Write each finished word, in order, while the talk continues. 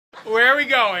Where are we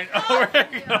going? Oh, where are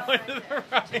we going? To the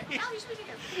right.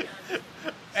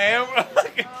 And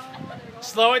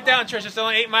slow it down, Trish. It's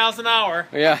only 8 miles an hour.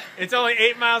 Yeah. It's only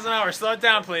 8 miles an hour. Slow it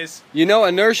down, please. You know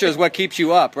inertia is what keeps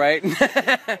you up, right?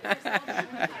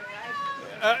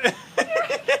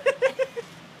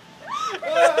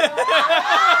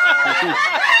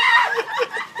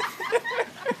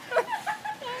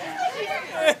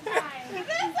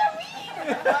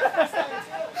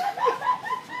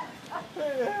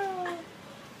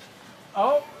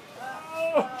 Oh.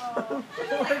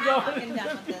 We're going.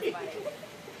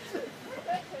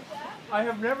 I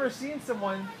have never seen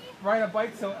someone ride a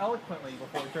bike so eloquently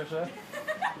before, Trisha.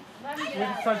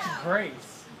 With such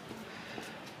grace.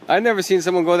 I've never seen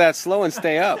someone go that slow and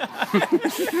stay up.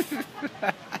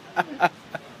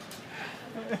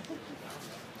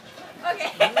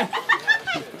 Okay.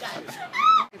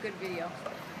 A good video.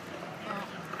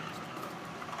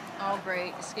 Oh,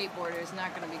 great. A skateboarder is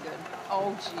not going to be good.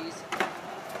 Oh, jeez.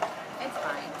 It's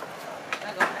fine.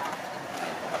 I'll go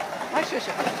fast. I shush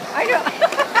it. I know.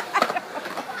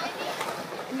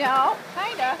 No,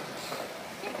 kinda.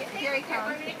 Here he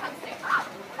comes.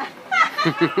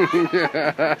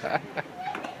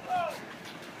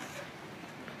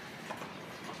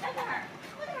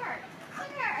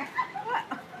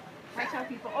 I tell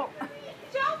people, oh.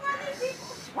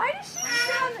 Why does she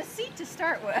sit on the seat to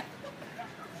start with?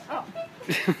 Oh.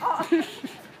 Oh.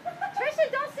 Trisha,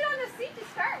 don't sit on the seat to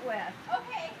start with.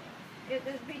 Okay.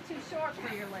 It'd be too short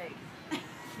for your legs.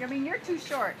 I mean, you're too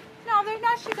short. No, they're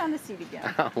not. She's on the seat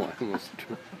again. Oh, I almost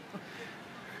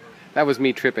that was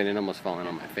me tripping and almost falling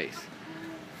on my face.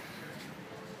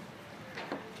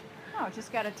 Oh,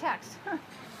 just got a text.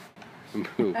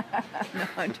 Who? No,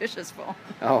 Trisha's phone.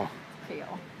 Oh.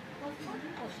 Fail. Well,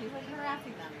 she's like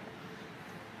harassing them.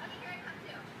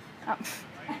 Oh.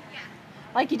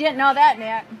 Like you didn't know that,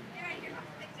 Nick.